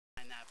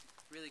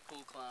really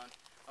cool clone.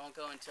 I won't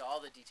go into all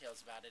the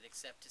details about it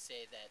except to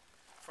say that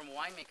from a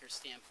winemaker's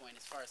standpoint,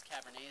 as far as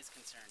Cabernet is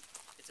concerned,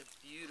 it's a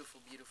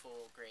beautiful,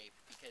 beautiful grape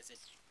because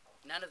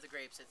none of the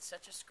grapes, it's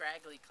such a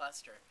scraggly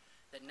cluster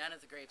that none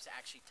of the grapes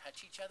actually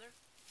touch each other.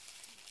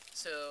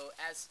 So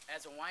as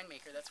a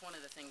winemaker, that's one of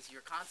the things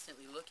you're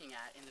constantly looking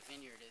at in the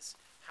vineyard is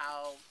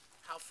how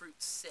fruit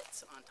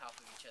sits on top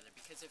of each other,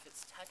 because if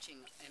it's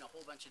touching in a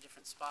whole bunch of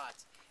different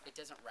spots, it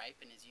doesn't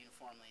ripen as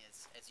uniformly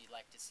as you'd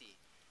like to see.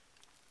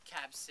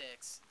 Cab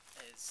 6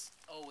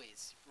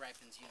 always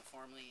ripens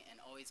uniformly and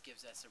always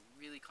gives us a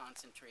really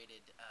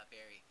concentrated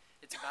berry.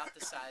 It's about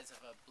the size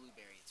of a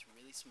blueberry. It's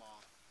really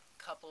small.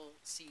 Couple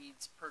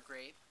seeds per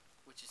grape,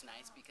 which is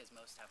nice because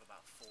most have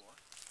about 4.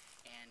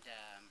 And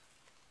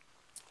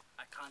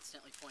I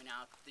constantly point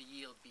out the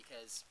yield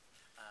because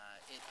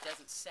it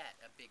doesn't set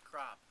a big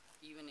crop.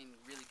 Even in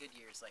really good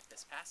years like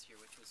this past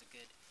year, which was a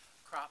good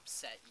crop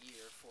set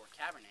year for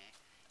Cabernet,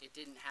 it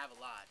didn't have a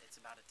lot. It's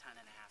about 1.5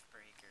 tons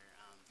per acre.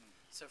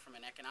 So from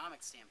an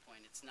economic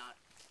standpoint, it's not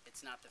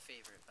the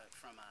favorite, but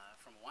from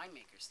a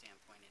winemaker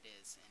standpoint, it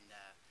is. And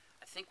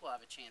I think we'll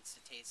have a chance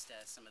to taste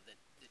some of the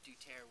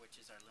Duterre,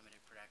 which is our limited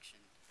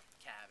production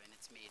cab, and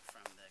it's made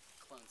from the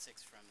Clone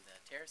 6 from the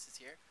terraces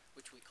here,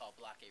 which we call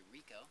Bloque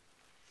Rico,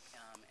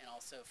 and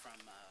also from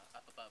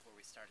up above where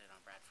we started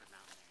on Bradford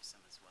Mountain, there's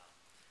some as well.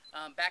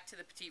 Back to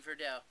the Petit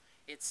Verdot.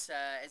 It's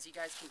as you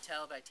guys can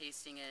tell by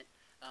tasting it,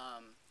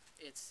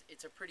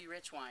 it's a pretty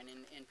rich wine.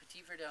 In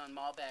Petit Verdot and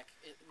Malbec,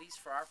 at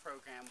least for our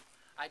program,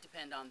 I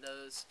depend on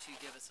those to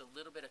give us a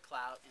little bit of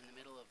clout in the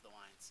middle of the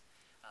wines.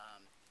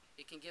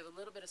 It can give a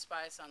little bit of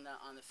spice on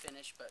the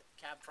finish, but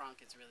Cab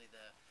Franc is really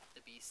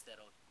the beast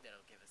that'll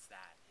give us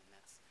that, and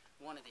that's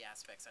one of the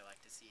aspects I like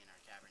to see in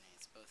our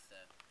Cabernets, both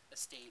the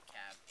estate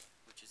Cab,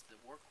 which is the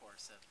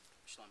workhorse of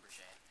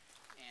Schlumberger,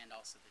 and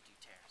also the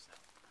Duterre. So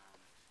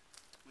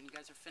when you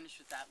guys are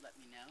finished with that, let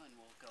me know, and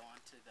we'll go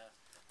on to the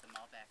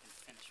Malbec and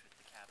finish with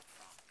the Cab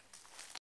Franc.